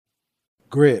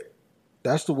Grit.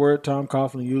 That's the word Tom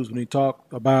Coughlin used when he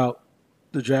talked about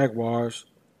the Jaguars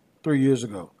 3 years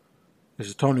ago. This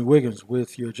is Tony Wiggins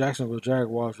with your Jacksonville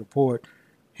Jaguars report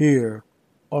here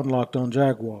on Locked On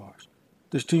Jaguars.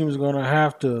 This team is going to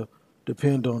have to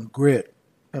depend on grit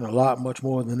and a lot much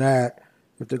more than that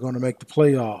if they're going to make the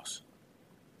playoffs.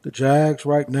 The Jags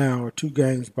right now are 2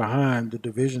 games behind the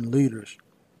division leaders,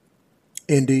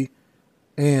 Indy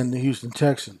and the Houston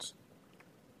Texans.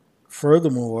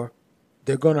 Furthermore,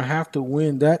 they're going to have to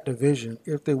win that division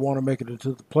if they want to make it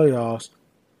into the playoffs,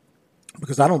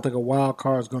 because I don't think a wild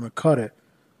card is going to cut it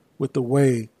with the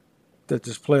way that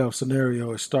this playoff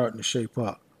scenario is starting to shape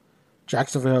up.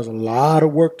 Jacksonville has a lot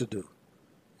of work to do.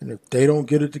 And if they don't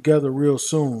get it together real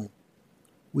soon,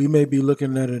 we may be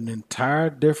looking at an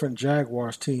entire different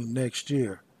Jaguars team next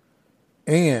year.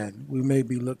 And we may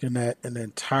be looking at an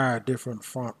entire different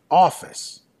front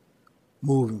office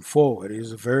moving forward. It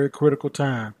is a very critical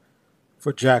time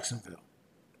for Jacksonville.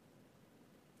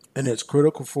 And it's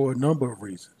critical for a number of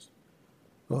reasons.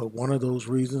 One of those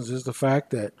reasons is the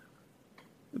fact that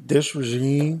this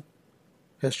regime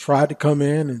has tried to come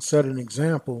in and set an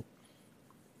example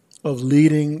of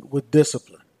leading with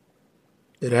discipline.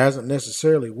 It hasn't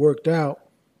necessarily worked out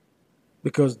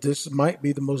because this might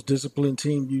be the most disciplined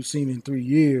team you've seen in 3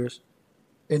 years,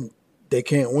 and they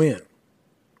can't win.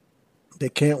 They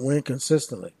can't win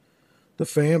consistently. The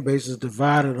fan base is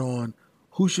divided on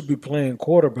who should be playing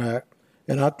quarterback,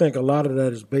 and I think a lot of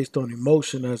that is based on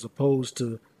emotion as opposed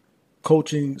to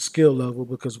coaching skill level,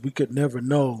 because we could never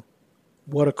know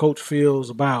what a coach feels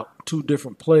about 2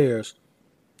 different players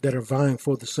that are vying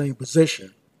for the same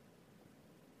position.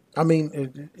 I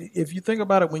mean, if you think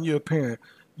about it when you're a parent,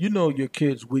 you know your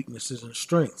kid's weaknesses and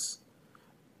strengths.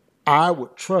 I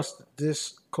would trust that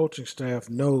this coaching staff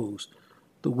knows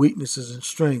the weaknesses and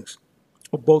strengths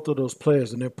of both of those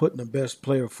players, and they're putting the best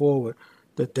player forward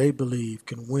that they believe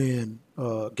can win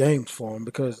games for them,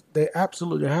 because they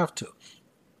absolutely have to.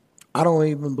 I don't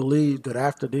even believe that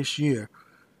after this year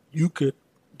you could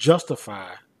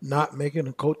justify not making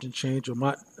a coaching change or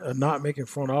not making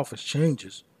front office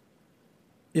changes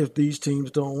if these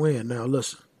teams don't win. Now,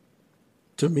 listen,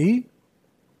 to me,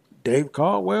 Dave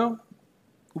Caldwell,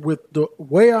 with the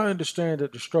way I understand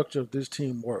that the structure of this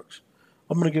team works,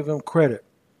 I'm going to give him credit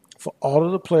for all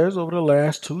of the players over the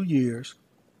last 2 years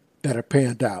that are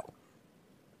panned out.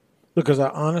 Because I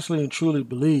honestly and truly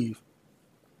believe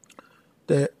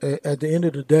that at the end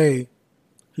of the day,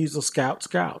 he's a scout.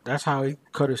 That's how he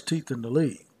cut his teeth in the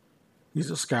league. He's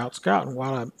a scout. And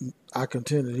while I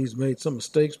contend that he's made some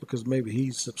mistakes because maybe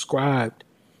he's subscribed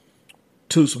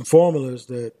to some formulas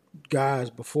that guys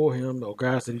before him or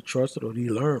guys that he trusted or he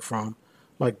learned from,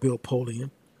 like Bill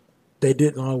Polian, they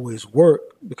didn't always work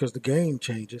because the game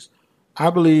changes. I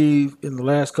believe in the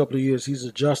last couple of years he's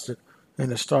adjusted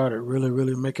and has started really,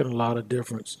 really making a lot of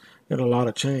difference and a lot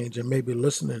of change, and maybe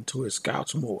listening to his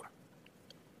scouts more.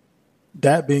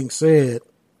 That being said,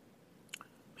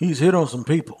 he's hit on some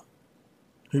people.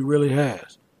 He really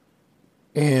has.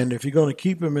 And if you're going to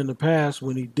keep him in the past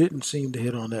when he didn't seem to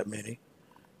hit on that many,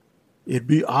 it'd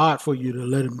be odd for you to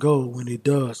let him go when he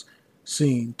does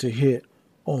seem to hit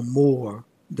on more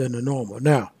than the normal.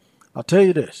 Now, I'll tell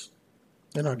you this,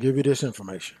 and I'll give you this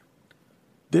information.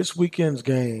 This weekend's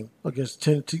game against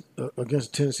the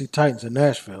Tennessee Titans in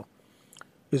Nashville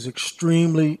is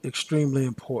extremely, extremely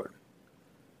important.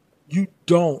 You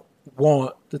don't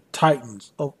want the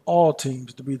Titans of all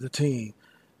teams to be the team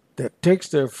that takes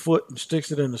their foot and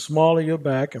sticks it in the small of your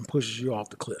back and pushes you off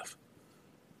the cliff.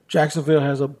 Jacksonville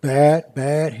has a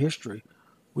bad history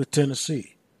with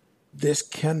Tennessee. This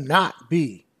cannot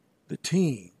be the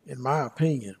team, in my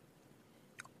opinion,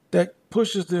 that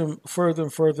pushes them further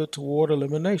and further toward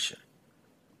elimination.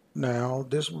 Now,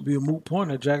 this would be a moot point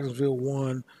that Jacksonville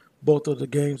won both of the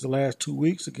games the last 2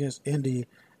 weeks against Indy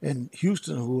and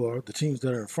Houston, who are the teams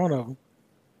that are in front of them.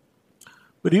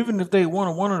 But even if they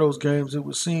won one of those games, it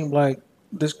would seem like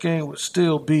this game would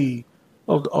still be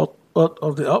of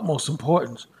the utmost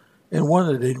importance and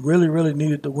one that they really, really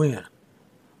needed to win.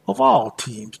 Of all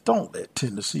teams, don't let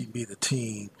Tennessee be the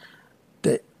team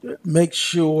that makes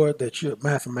sure that you're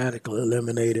mathematically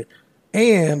eliminated.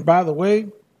 And, by the way,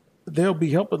 they'll be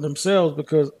helping themselves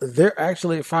because they're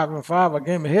actually at 5-5, a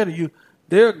game ahead of you.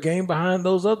 They're a game behind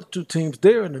those other 2 teams.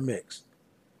 They're in the mix.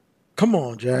 Come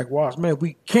on, Jaguars. Man,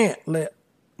 we can't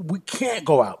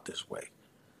go out this way.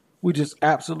 We just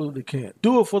absolutely can't.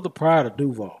 Do it for the pride of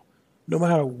Duval. No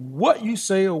matter what you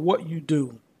say or what you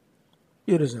do,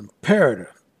 it is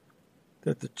imperative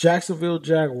that the Jacksonville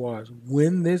Jaguars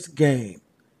win this game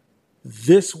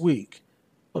this week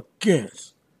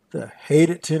against the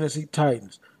hated Tennessee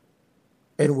Titans.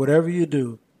 And whatever you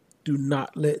do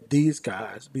not let these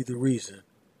guys be the reason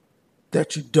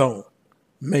that you don't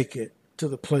make it to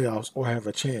the playoffs or have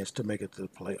a chance to make it to the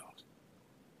playoffs.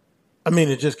 I mean,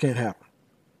 it just can't happen.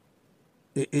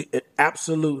 It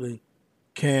absolutely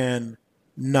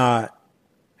cannot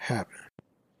happen.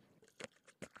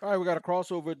 All right, we got a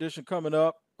crossover edition coming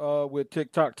up with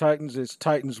TikTok Titans. It's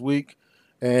Titans Week,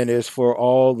 and it's for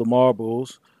all the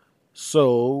marbles.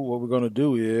 So what we're going to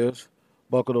do is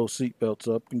buckle those seatbelts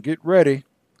up and get ready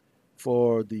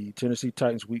for the Tennessee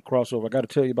Titans Week crossover. I got to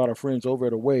tell you about our friends over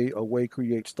at Away. Away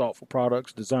creates thoughtful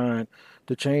products designed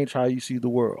to change how you see the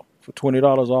world. For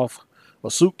 $20 off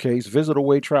a suitcase, visit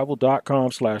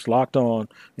awaytravel.com/lockedon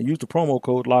and use the promo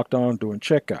code LOCKEDON during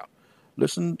checkout.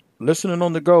 Listening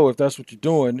on the go, if that's what you're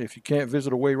doing. If you can't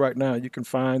visit Away right now, you can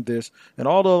find this and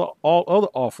all other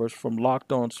offers from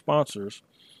Locked On sponsors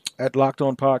at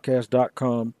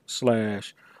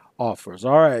lockedonpodcast.com/offers.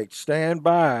 All right, stand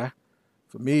by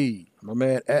for me, my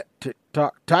man at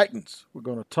TikTok Titans. We're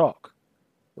going to talk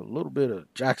a little bit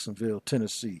of Jacksonville,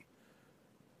 Tennessee.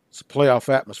 It's a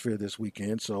playoff atmosphere this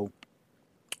weekend, so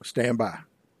stand by.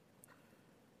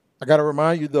 I got to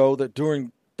remind you, though, that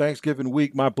during Thanksgiving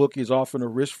week, my bookie is offering a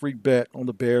risk-free bet on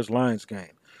the Bears-Lions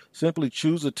game. Simply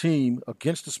choose a team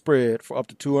against the spread for up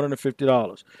to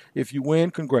 $250. If you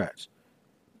win, congrats.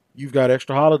 You've got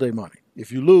extra holiday money.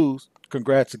 If you lose,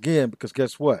 congrats again, because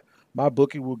guess what? My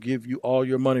bookie will give you all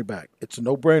your money back. It's a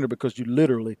no-brainer because you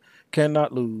literally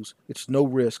cannot lose. It's no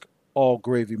risk, all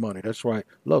gravy money. That's right.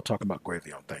 Love talking about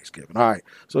gravy on Thanksgiving. All right.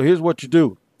 So here's what you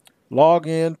do. Log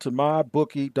in to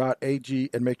mybookie.ag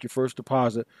and make your first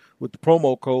deposit with the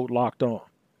promo code Locked On.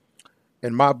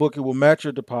 And MyBookie will match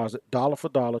your deposit dollar for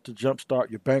dollar to jumpstart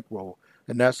your bankroll.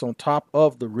 And that's on top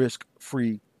of the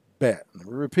risk-free bet. Let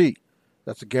me repeat.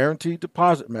 That's a guaranteed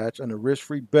deposit match and a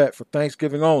risk-free bet for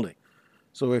Thanksgiving only.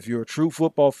 So if you're a true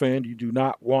football fan, you do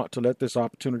not want to let this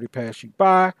opportunity pass you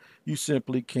by. You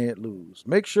simply can't lose.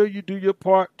 Make sure you do your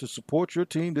part to support your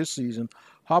team this season.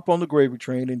 Hop on the gravy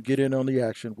train and get in on the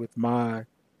action with my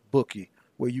bookie,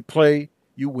 where you play,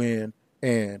 you win,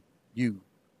 and you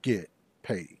get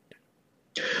paid.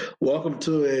 Welcome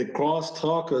to a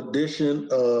crosstalk edition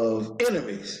of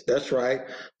Enemies. That's right,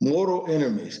 mortal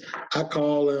enemies. I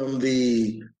call them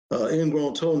the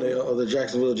ingrown toenail of the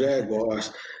Jacksonville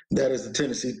Jaguars. That is the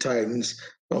Tennessee Titans.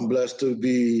 I'm blessed to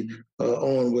be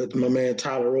on with my man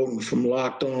Tyler Oaten from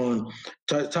Locked On.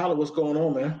 Tyler, what's going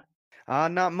on, man?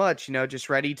 Not much, just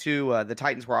ready to. The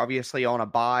Titans were obviously on a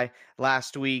bye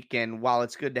last week, and while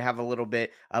it's good to have a little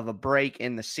bit of a break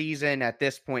in the season, at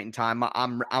this point in time,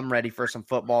 I'm ready for some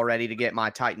football, ready to get my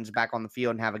Titans back on the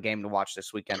field and have a game to watch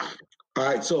this weekend. All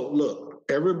right, so look,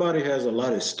 everybody has a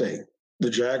lot at stake. The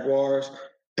Jaguars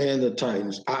and the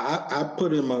Titans. I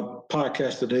put in my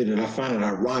podcast today that I find it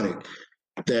ironic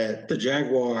that the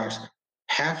Jaguars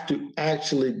have to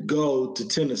actually go to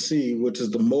Tennessee, which is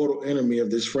the mortal enemy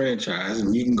of this franchise.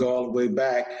 And you can go all the way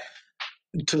back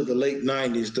to the late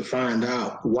 90s to find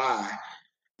out why.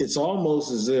 It's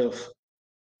almost as if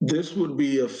this would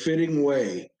be a fitting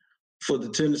way for the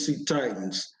Tennessee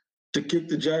Titans to kick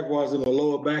the Jaguars in the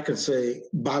lower back and say,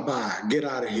 bye-bye, get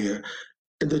out of here.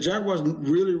 The Jaguars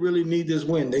really, really need this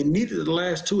win. They needed the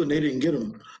last two, and they didn't get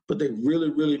them. But they really,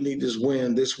 really need this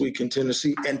win this week in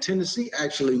Tennessee. And Tennessee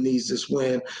actually needs this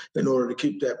win in order to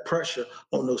keep that pressure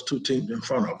on those two teams in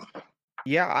front of them.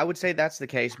 Yeah, I would say that's the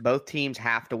case. Both teams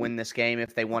have to win this game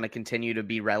if they want to continue to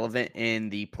be relevant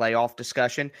in the playoff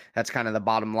discussion. That's kind of the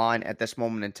bottom line at this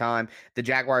moment in time. The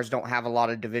Jaguars don't have a lot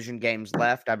of division games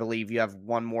left. I believe you have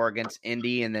one more against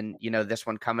Indy and then, this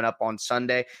one coming up on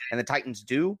Sunday. And the Titans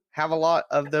do have a lot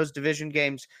of those division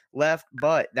games left,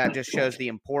 but that just shows the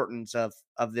importance of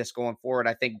this going forward.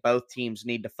 I think both teams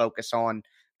need to focus on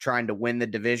trying to win the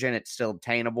division. It's still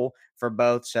obtainable for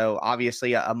both. So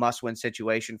obviously a must-win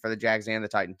situation for the Jags and the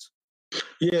Titans.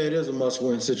 Yeah, it is a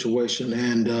must-win situation.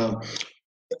 And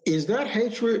is that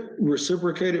hatred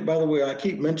reciprocated? By the way, I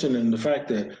keep mentioning the fact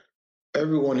that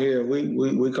everyone here,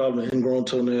 we call them ingrown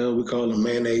toenail, we call them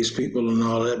mayonnaise people and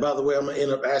all that. By the way, I'm going to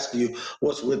end up asking you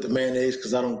what's with the mayonnaise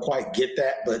because I don't quite get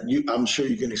that, but I'm sure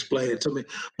you can explain it to me.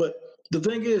 But the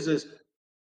thing is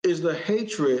the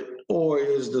hatred or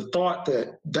is the thought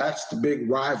that that's the big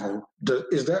rival,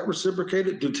 is that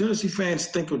reciprocated? Do Tennessee fans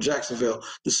think of Jacksonville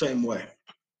the same way?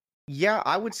 Yeah,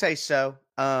 I would say so.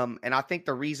 And I think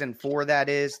the reason for that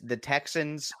is the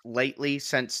Texans lately,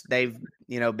 since they've,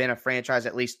 been a franchise,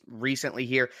 at least recently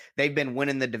here, they've been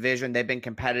winning the division. They've been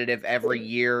competitive every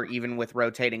year, even with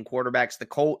rotating quarterbacks. The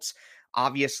Colts,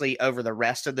 obviously, over the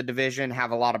rest of the division,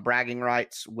 have a lot of bragging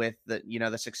rights with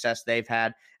the success they've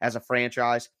had as a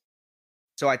franchise.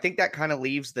 So I think that kind of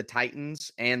leaves the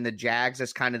Titans and the Jags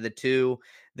as kind of the two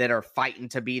that are fighting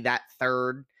to be that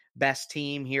third best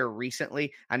team here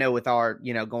recently. I know with our,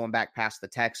 going back past the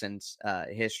Texans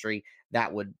history,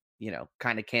 that would,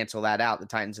 kind of cancel that out. The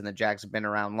Titans and the Jags have been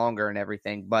around longer and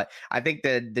everything. But I think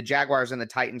the Jaguars and the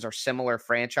Titans are similar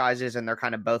franchises, and they're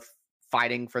kind of both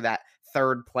fighting for that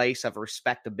third place of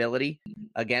respectability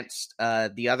against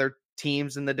the other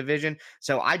teams in the division.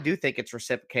 So I do think it's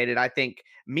reciprocated. I think,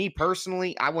 me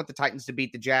personally, I want the Titans to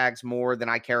beat the Jags more than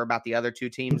I care about the other two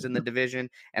teams in the division.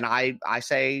 And I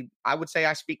would say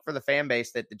I speak for the fan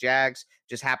base that the Jags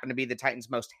just happen to be the Titans'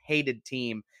 most hated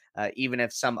team. Even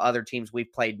if some other teams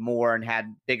we've played more and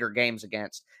had bigger games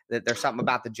against, that there's something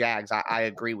about the Jags. I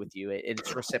agree with you.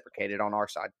 It's reciprocated on our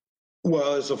side.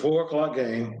 Well, it's a 4:00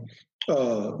 game.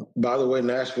 By the way,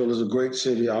 Nashville is a great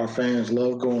city. Our fans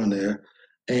love going there.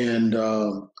 And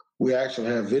we actually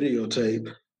have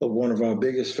videotape of one of our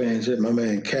biggest fans here, my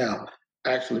man Cal,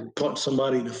 actually punched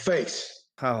somebody in the face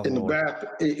in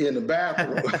the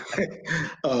bathroom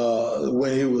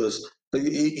when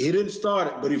he didn't start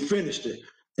it, but he finished it,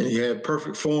 and he had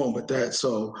perfect form with that.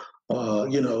 So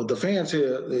the fans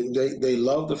here, they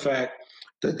love the fact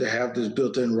that they have this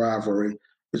built-in rivalry.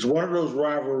 It's one of those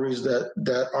rivalries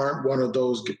that aren't one of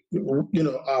those,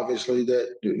 obviously,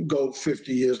 that go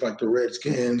 50 years like the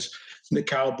Redskins and the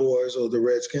Cowboys, or the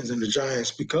Redskins and the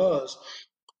Giants, because,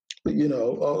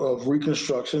 of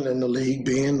Reconstruction and the league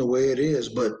being the way it is.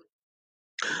 But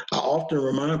I often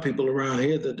remind people around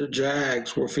here that the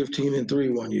Jags were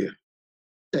 15-3 one year.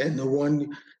 And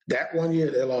that one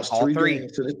year, they lost three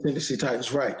games to the Tennessee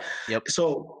Titans. Right. Yep.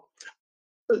 So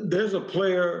there's a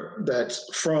player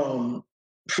that's from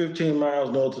 15 miles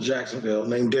north of Jacksonville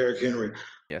named Derrick Henry,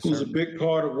 who's a big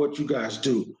part of what you guys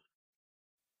do.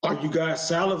 Are you guys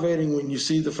salivating when you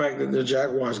see the fact that the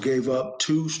Jaguars gave up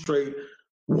 2 straight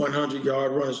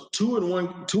 100-yard runs, two in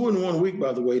one week,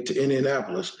 by the way, to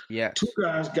Indianapolis? Yeah. 2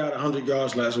 guys got 100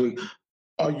 yards last week.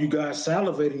 Are you guys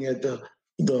salivating at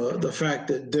the fact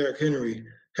that Derrick Henry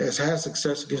has had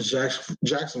success against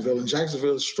Jacksonville, and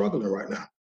Jacksonville is struggling right now?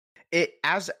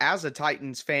 As a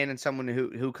Titans fan and someone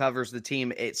who covers the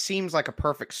team, it seems like a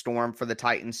perfect storm for the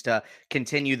Titans to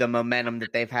continue the momentum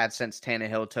that they've had since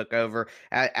Tannehill took over.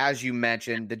 As you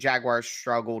mentioned, the Jaguars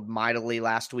struggled mightily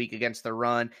last week against the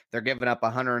run. They're giving up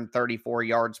 134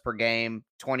 yards per game,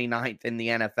 29th in the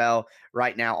NFL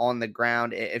right now on the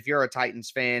ground. If you're a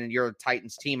Titans fan and you're a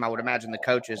Titans team, I would imagine the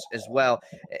coaches as well,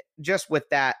 just with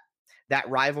that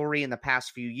rivalry in the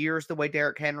past few years, the way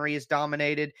Derrick Henry is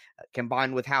dominated,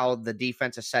 combined with how the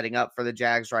defense is setting up for the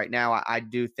Jags right now, I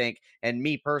do think, and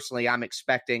me personally, I'm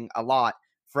expecting a lot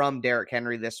from Derrick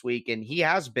Henry this week, and he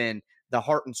has been the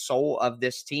heart and soul of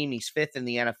this team. He's 5th in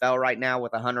the NFL right now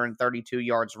with 132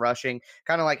 yards rushing,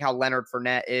 kind of like how Leonard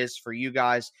Fournette is for you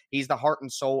guys. He's the heart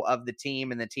and soul of the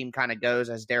team, and the team kind of goes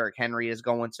as Derrick Henry is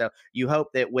going. So you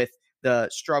hope that with the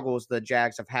struggles the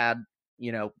Jags have had,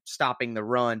 stopping the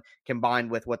run, combined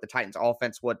with what the Titans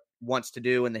offense wants to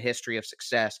do in the history of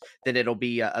success, that it'll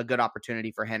be a good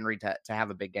opportunity for Henry to have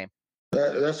a big game.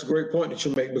 That's a great point that you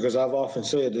make, because I've often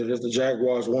said that if the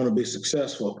Jaguars want to be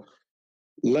successful,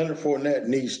 Leonard Fournette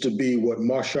needs to be what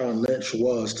Marshawn Lynch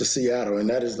was to Seattle, and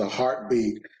that is the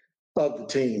heartbeat of the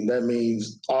team. That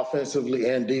means offensively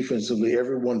and defensively,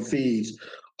 everyone feeds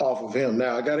off of him.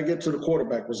 Now, I got to get to the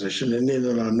quarterback position, and then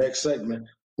in our next segment,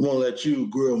 I'm going to let you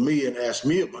grill me and ask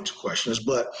me a bunch of questions.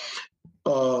 But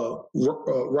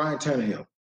Ryan Tannehill,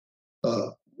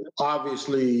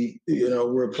 obviously,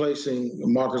 replacing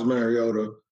Marcus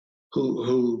Mariota,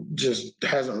 who just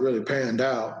hasn't really panned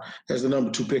out as the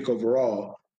number 2 pick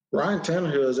overall. Ryan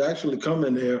Tannehill has actually come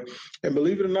in there, and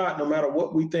believe it or not, no matter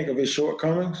what we think of his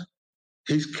shortcomings,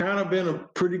 he's kind of been a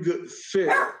pretty good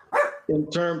fit in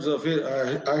terms of it.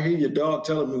 I hear your dog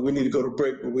telling me we need to go to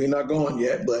break, but we're not going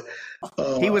yet. But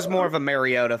he was more of a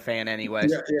Mariota fan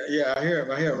anyways. Yeah, I hear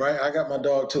him, right? I got my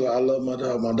dog too. I love my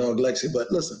dog Lexi.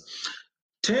 But listen,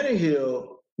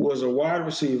 Tannehill was a wide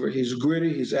receiver. He's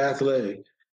gritty, he's athletic.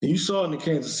 And you saw in the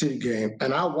Kansas City game,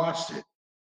 and I watched it.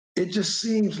 It just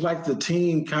seems like the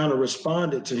team kind of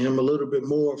responded to him a little bit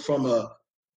more from a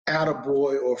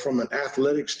attaboy or from an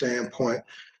athletic standpoint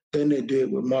than they did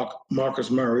with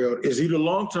Marcus Mariota. Is he the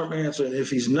long-term answer? And if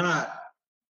he's not,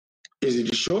 is he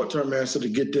the short-term answer to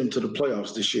get them to the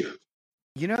playoffs this year?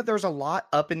 There's a lot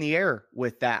up in the air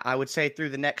with that, I would say, through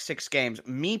the next 6 games.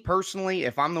 Me personally,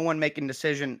 if I'm the one making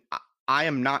decision, I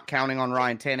am not counting on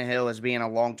Ryan Tannehill as being a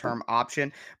long-term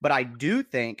option, but I do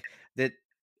think that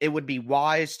it would be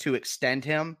wise to extend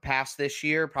him past this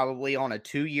year, probably on a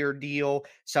 2-year deal,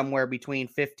 somewhere between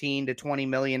 $15 to $20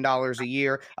 million a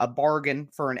year, a bargain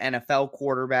for an NFL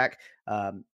quarterback.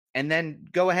 And then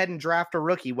go ahead and draft a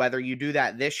rookie, whether you do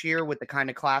that this year with the kind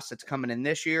of class that's coming in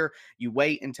this year, you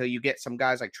wait until you get some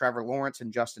guys like Trevor Lawrence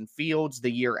and Justin Fields the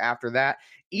year after that.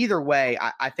 Either way,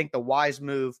 I think the wise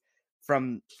move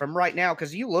from right now,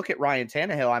 because you look at Ryan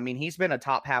Tannehill, I mean, he's been a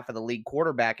top half of the league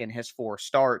quarterback in his 4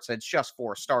 starts. It's just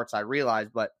 4 starts, I realize,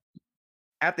 but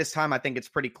at this time, I think it's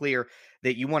pretty clear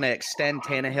that you want to extend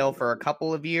Tannehill for a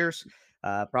couple of years,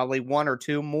 probably 1 or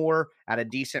 2 more at a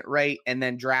decent rate, and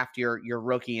then draft your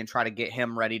rookie and try to get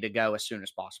him ready to go as soon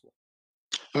as possible.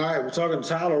 All right, we're talking to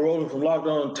Tyler Rowland from Locked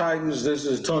On Titans. This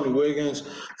is Tony Wiggins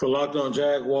for Locked On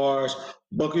Jaguars.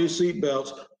 Buckle your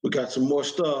seatbelts. We got some more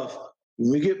stuff. When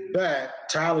we get back,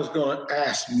 Tyler's going to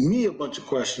ask me a bunch of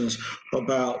questions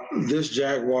about this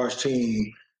Jaguars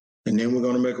team, and then we're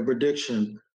going to make a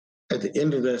prediction at the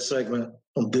end of that segment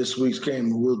on this week's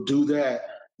game. And we'll do that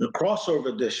in a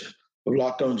crossover edition of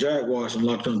Locked On Jaguars and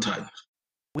Locked On Titans.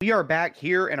 We are back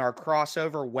here in our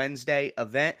crossover Wednesday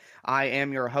event. I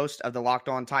am your host of the Locked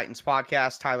On Titans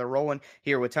podcast, Tyler Rowland,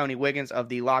 here with Tony Wiggins of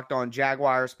the Locked On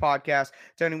Jaguars podcast.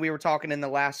 Tony, we were talking in the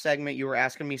last segment. You were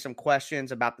asking me some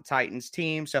questions about the Titans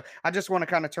team. So I just want to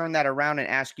kind of turn that around and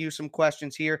ask you some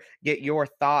questions here, get your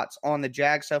thoughts on the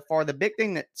Jags so far. The big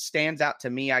thing that stands out to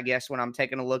me, I guess, when I'm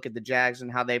taking a look at the Jags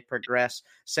and how they progress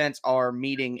since our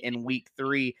meeting in week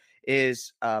 3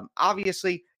 is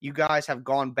obviously you guys have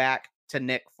gone back to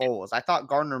Nick Foles. I thought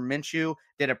Gardner Minshew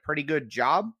did a pretty good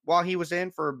job while he was in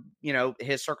for,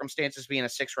 his circumstances being a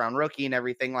 6th-round rookie and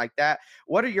everything like that.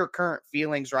 What are your current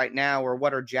feelings right now, or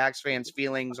what are Jags fans'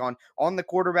 feelings on the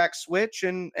quarterback switch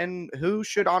and who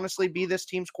should honestly be this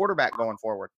team's quarterback going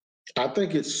forward? I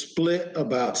think it's split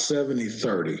about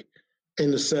 70-30.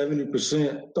 And the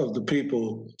 70% of the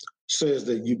people says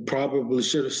that you probably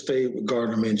should have stayed with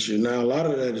Gardner Minshew. Now, a lot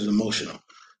of that is emotional.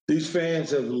 These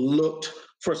fans have looked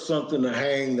for something to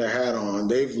hang their hat on.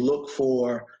 They've looked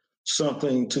for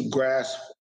something to grasp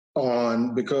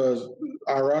on because,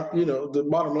 the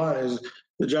bottom line is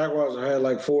the Jaguars have had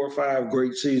like 4 or 5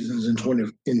 great seasons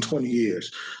in 20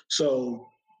 years. So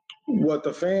what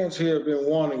the fans here have been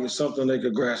wanting is something they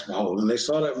could grasp a hold. And they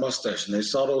saw that mustache, and they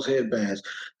saw those headbands,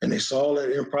 and they saw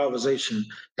that improvisation,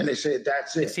 and they said,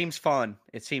 that's it. It seems fun.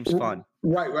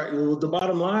 Right. Well, the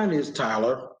bottom line is,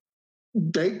 Tyler,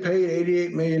 they paid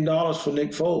 $88 million for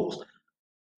Nick Foles.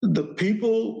 The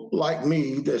people like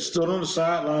me that stood on the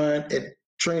sideline at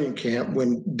training camp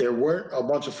when there weren't a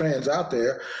bunch of fans out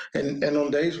there, and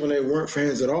on days when there weren't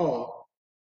fans at all,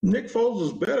 Nick Foles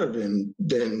was better than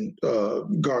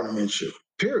Gardner Minshew,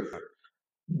 period.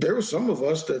 There were some of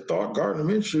us that thought Gardner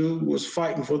Minshew was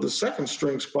fighting for the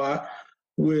 2nd-string spot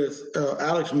with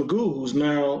Alex Magoo, who's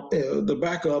now the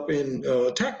backup in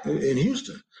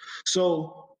Houston.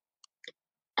 So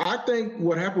I think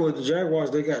what happened with the Jaguars,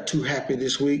 they got too happy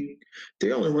this week.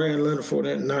 They only ran Leonard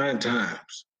Fournette 9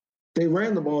 times. They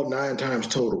ran the ball 9 times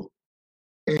total,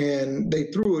 and they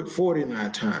threw it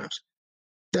 49 times.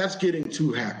 That's getting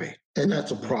too happy, and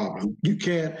that's a problem. You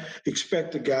can't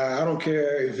expect a guy, I don't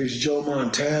care if it's Joe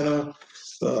Montana,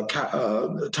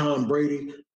 Tom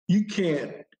Brady, you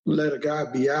can't let a guy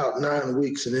be out 9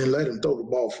 weeks and then let him throw the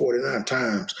ball 49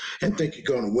 times and think you're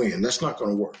going to win. That's not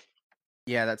going to work.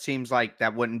 Yeah, that seems like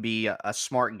that wouldn't be a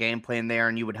smart game plan there,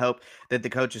 and you would hope that the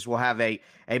coaches will have a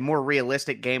more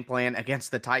realistic game plan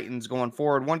against the Titans going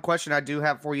forward. One question I do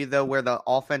have for you, though, where the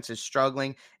offense is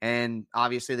struggling, and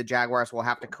obviously the Jaguars will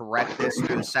have to correct this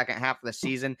through the second half of the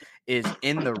season, is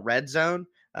in the red zone.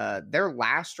 They're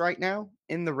last right now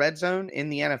in the red zone in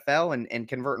the NFL and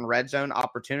converting red zone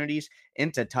opportunities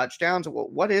into touchdowns.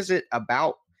 What is it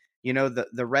about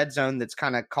the red zone that's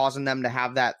kind of causing them to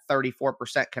have that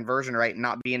 34% conversion rate and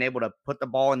not being able to put the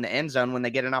ball in the end zone when they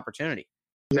get an opportunity?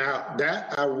 Now,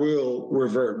 that I will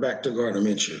revert back to Gardner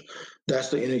Minshew. That's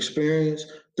the inexperience.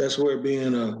 That's where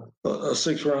being a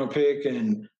 6th-round pick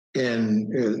and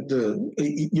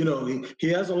he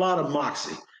has a lot of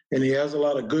moxie and he has a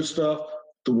lot of good stuff.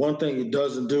 The one thing he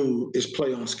doesn't do is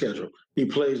play on schedule. He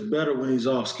plays better when he's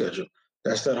off schedule.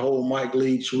 That's that whole Mike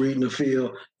Leach reading the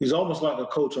field. He's almost like a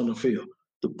coach on the field.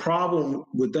 The problem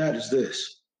with that is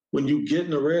this. When you get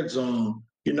in the red zone,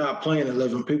 you're not playing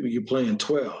 11 people, you're playing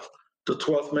 12. The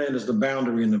 12th man is the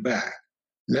boundary in the back.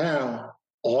 Now,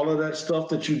 all of that stuff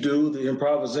that you do, the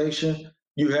improvisation,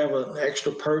 you have an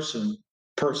extra person,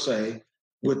 per se,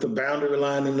 with the boundary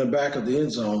line in the back of the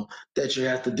end zone that you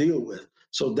have to deal with.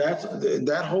 So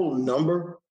that whole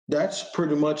number, that's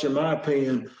pretty much, in my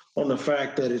opinion, on the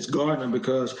fact that it's Gardner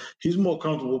because he's more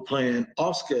comfortable playing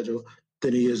off schedule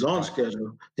than he is on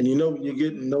schedule. And when you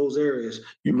get in those areas,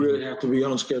 you really have to be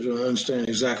on schedule and understand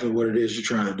exactly what it is you're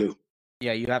trying to do.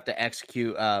 Yeah, you have to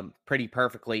execute pretty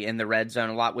perfectly in the red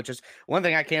zone a lot, which is one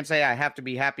thing I can't say I have to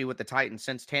be happy with the Titans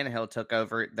since Tannehill took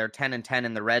over. They're 10-10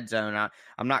 in the red zone.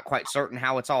 I'm not quite certain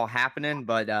how it's all happening,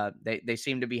 but they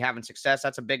seem to be having success.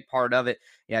 That's a big part of it.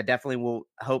 Yeah, definitely will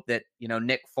hope that,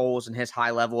 Nick Foles and his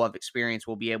high level of experience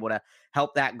will be able to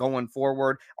help that going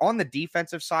forward. On the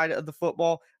defensive side of the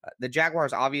football, the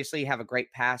Jaguars obviously have a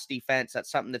great pass defense.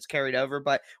 That's something that's carried over.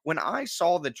 But when I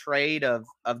saw the trade of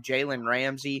Jalen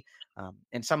Ramsey,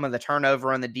 and some of the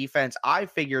turnover on the defense, I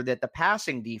figured that the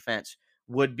passing defense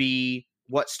would be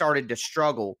what started to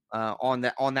struggle on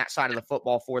that side of the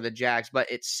football for the Jags. But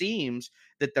it seems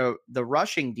that the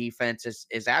rushing defense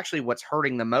is actually what's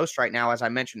hurting the most right now. As I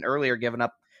mentioned earlier, giving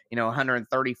up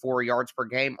 134 yards per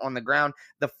game on the ground.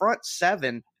 The front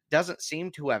seven doesn't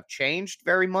seem to have changed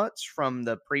very much from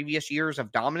the previous years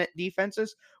of dominant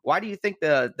defenses. Why do you think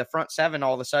the front seven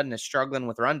all of a sudden is struggling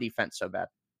with run defense so bad?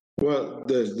 Well,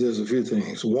 there's a few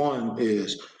things. One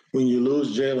is when you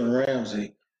lose Jalen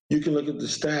Ramsey, you can look at the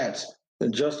stats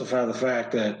and justify the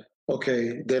fact that,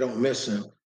 okay, they don't miss him.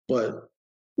 But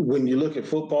when you look at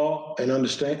football and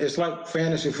understand, it's like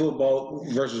fantasy football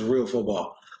versus real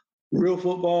football. Real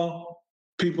football,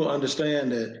 people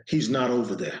understand that he's not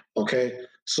over there, okay?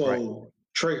 So right.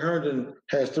 Trey Herndon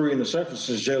has 3 interceptions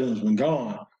since Jalen's been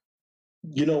gone.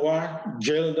 You know why?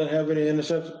 Jalen doesn't have any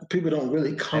interceptions. People don't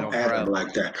really come at him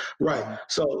like that. Right.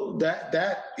 So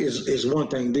that is one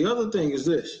thing. The other thing is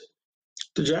this.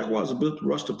 The Jaguars are built to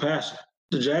rush the passer.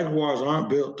 The Jaguars aren't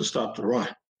built to stop the run.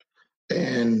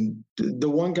 And the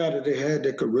one guy that they had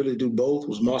that could really do both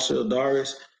was Marcel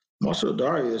Darius. Marcel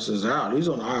Darius is out. He's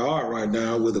on IR right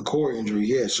now with a core injury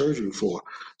he had surgery for.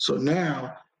 So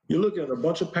now you're looking at a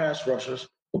bunch of pass rushers,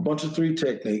 a bunch of 3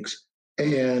 techniques,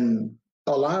 and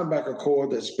a linebacker core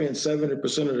that spends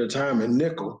 70% of the time in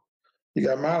nickel. You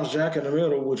got Miles Jack in the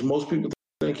middle, which most people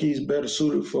think he's better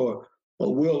suited for a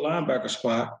will linebacker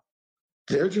spot.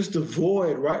 They're just a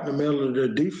void right in the middle of their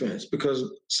defense because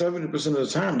 70% of the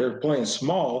time they're playing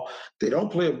small. They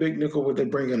don't play a big nickel where they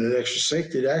bring in an extra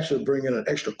safety. They actually bring in an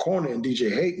extra corner in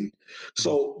DJ Hayden.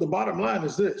 So the bottom line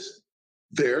is this.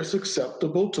 They're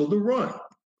susceptible to the run,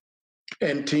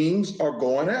 and teams are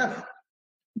going at them.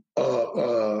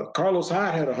 Carlos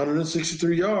Hyde had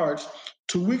 163 yards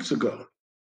 2 weeks ago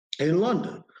in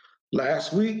London.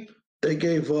 Last week, they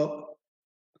gave up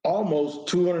almost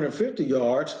 250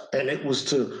 yards, and it was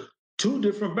to 2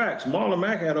 different backs. Marlon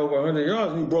Mack had over 100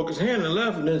 yards, and he broke his hand and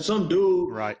left, and then some dude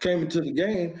came into the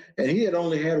game, and he had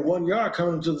only had 1 yard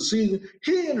coming into the season.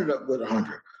 He ended up with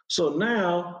 100. So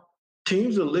now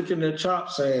teams are licking their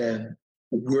chops saying,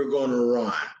 we're going to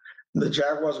run. The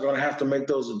Jaguars are going to have to make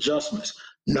those adjustments.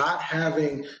 Not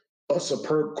having a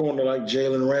superb corner like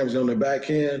Jalen Ramsey on the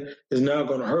back end is now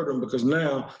going to hurt them because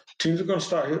now teams are going to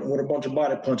start hitting with a bunch of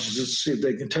body punches just to see if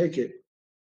they can take it.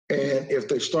 And if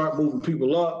they start moving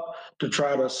people up to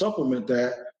try to supplement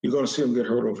that, you're going to see them get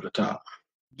hurt over the top.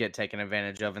 Get taken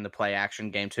advantage of in the play action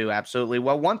game too. Absolutely.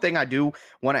 Well, one thing I do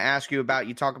want to ask you about,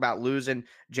 you talk about losing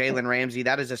Jalen Ramsey.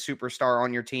 That is a superstar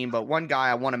on your team, but one guy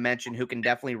I want to mention who can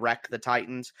definitely wreck the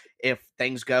Titans if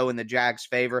things go in the Jags'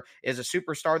 favor is a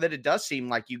superstar that it does seem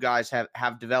like you guys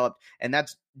have developed, and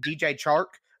that's DJ Chark.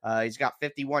 He's got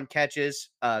 51 catches,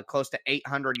 close to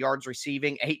 800 yards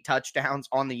receiving, 8 touchdowns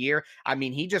on the year. I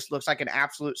mean, he just looks like an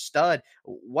absolute stud.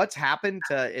 What's happened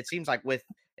to, it seems like with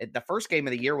the first game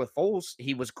of the year with Foles,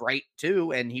 he was great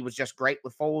too, and he was just great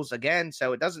with Foles again.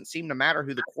 So it doesn't seem to matter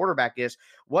who the quarterback is.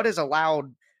 What has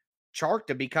allowed Chark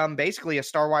to become basically a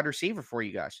star wide receiver for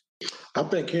you guys? I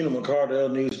think Keenan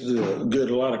McCardell needs to get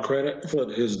a lot of credit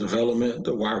for his development,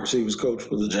 the wide receivers coach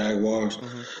for the Jaguars.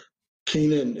 Mm-hmm.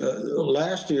 Keenan,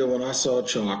 last year when I saw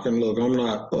Chark, and look, I'm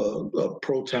not a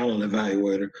pro talent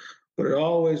evaluator, but it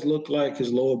always looked like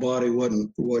his lower body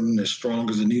wasn't as strong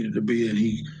as it needed to be,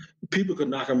 and people could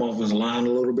knock him off his line a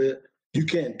little bit. You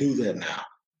can't do that now.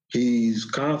 He's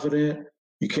confident.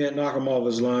 You can't knock him off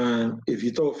his line. If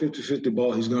you throw a 50-50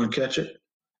 ball, he's going to catch it.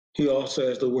 He also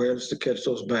has the awareness to catch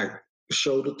those back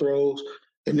shoulder throws.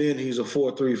 And then he's a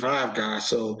 4-3-5 guy.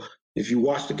 So if you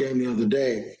watch the game the other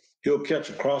day, he'll catch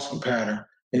a crossing pattern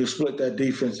and he'll split that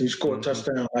defense and he score a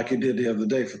touchdown like he did the other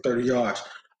day for 30 yards.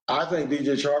 I think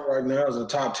DJ Chark right now is a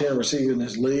top 10 receiver in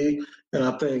this league. And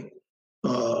I think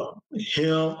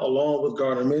him, along with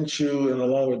Gardner Minshew and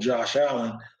along with Josh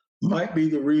Allen, might be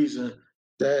the reason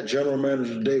that General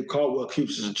Manager Dave Caldwell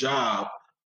keeps his job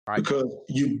Right. Because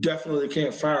you definitely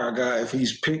can't fire a guy if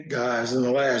he's picked guys in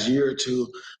the last year or two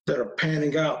that are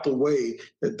panning out the way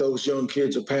that those young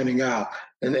kids are panning out.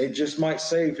 And they just might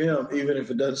save him, even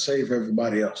if it doesn't save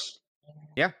everybody else.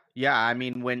 Yeah. I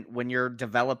mean, when you're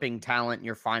developing talent,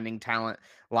 you're finding talent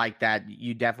like that,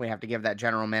 you definitely have to give that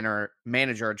general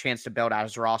manager a chance to build out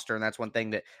his roster, and that's one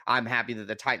thing that I'm happy that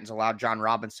the Titans allowed John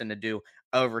Robinson to do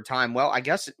over time. Well, I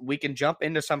guess we can jump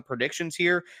into some predictions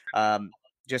here.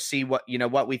 Just see what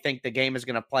we think the game is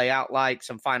going to play out like,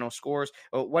 some final scores.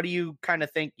 What do you kind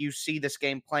of think you see this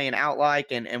game playing out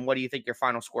like, and what do you think your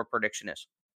final score prediction is?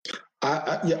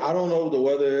 I don't know what the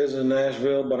weather is in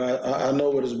Nashville, but I know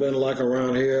what it's been like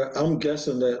around here. I'm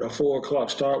guessing that a 4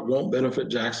 o'clock start won't benefit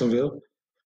Jacksonville.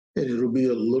 And it'll be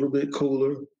a little bit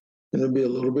cooler, and it'll be a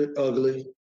little bit ugly,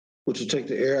 which will take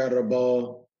the air out of the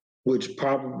ball, which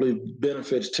probably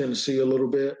benefits Tennessee a little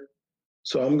bit.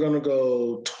 So I'm going to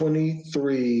go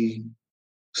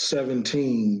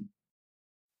 23-17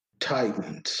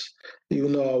 Titans.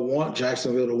 Even though I want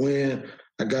Jacksonville to win,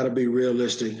 I got to be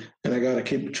realistic, and I got to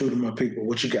keep it true to my people.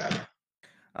 What you got?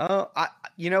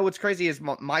 What's crazy is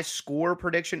my score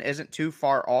prediction isn't too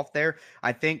far off there.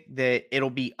 I think that it'll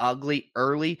be ugly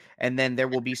early, and then there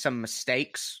will be some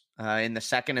mistakes in the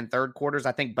second and third quarters.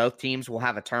 I think both teams will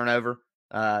have a turnover.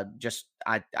 I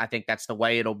think that's the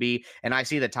way it'll be. And I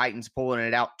see the Titans pulling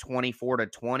it out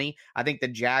 24-20. I think the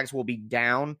Jags will be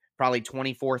down probably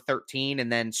 24-13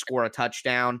 and then score a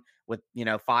touchdown with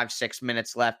 5-6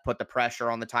 minutes left, put the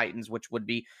pressure on the Titans, which would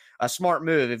be a smart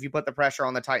move. If you put the pressure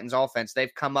on the Titans offense,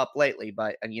 they've come up lately,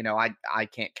 but I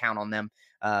can't count on them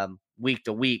week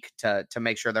to week to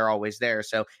make sure they're always there.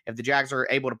 So if the Jags are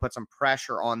able to put some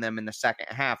pressure on them in the second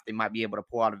half, they might be able to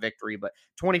pull out a victory. But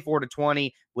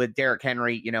 24-20 with Derrick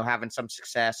Henry, having some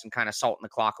success and kind of salting the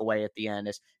clock away at the end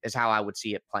is how I would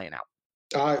see it playing out.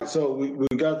 All right, so we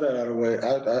got that out of the way.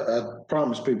 I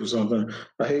promised people something.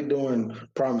 I hate doing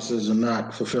promises and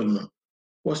not fulfilling them.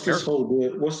 What's this whole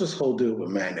deal? What's this whole deal with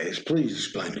mayonnaise? Please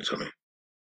explain it to me.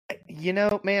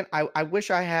 Man, I wish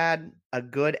I had a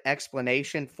good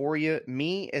explanation for you.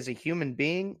 Me as a human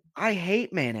being, I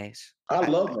hate mayonnaise. I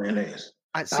love mayonnaise.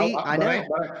 I know,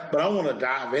 but I want to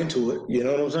dive into it. You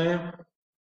know what I'm saying?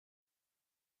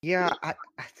 Yeah,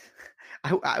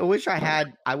 I wish I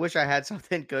had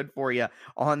something good for you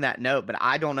on that note, but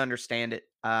I don't understand it.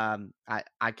 I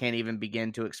can't even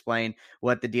begin to explain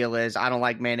what the deal is. I don't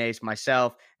like mayonnaise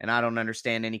myself, and I don't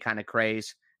understand any kind of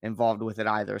craze involved with it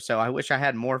either. So I wish I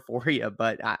had more for you,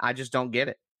 but I just don't get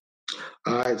it.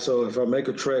 All right, so if I make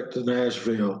a trek to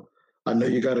Nashville, I know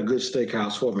you got a good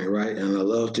steakhouse for me, right? And I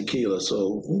love tequila,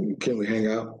 so can we hang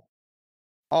out?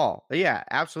 Oh, yeah,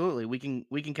 absolutely. We can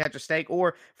catch a steak,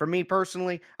 or for me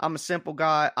personally, I'm a simple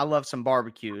guy. I love some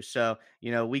barbecue. So,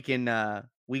 we can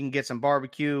get some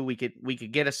barbecue. We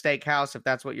could get a steakhouse if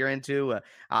that's what you're into.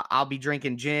 I'll be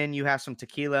drinking gin. You have some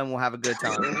tequila, and we'll have a good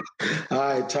time. All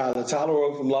right, Tyler. Tyler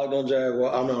Rowe from Locked On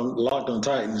Jaguars. Locked On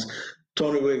Titans.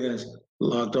 Tony Wiggins,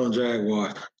 Locked On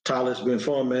Jaguars. Tyler, it's been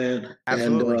fun, man.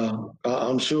 Absolutely. And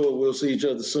I'm sure we'll see each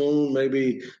other soon.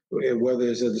 Maybe whether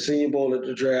it's at the Senior Bowl, at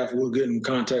the draft, we'll get in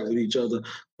contact with each other.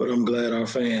 But I'm glad our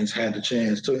fans had the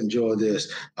chance to enjoy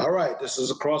this. All right, this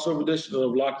is a crossover edition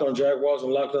of Locked On Jaguars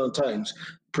and Locked On Titans.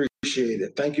 Appreciate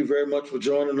it. Thank you very much for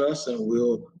joining us, and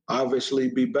we'll obviously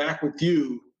be back with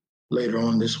you later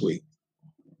on this week.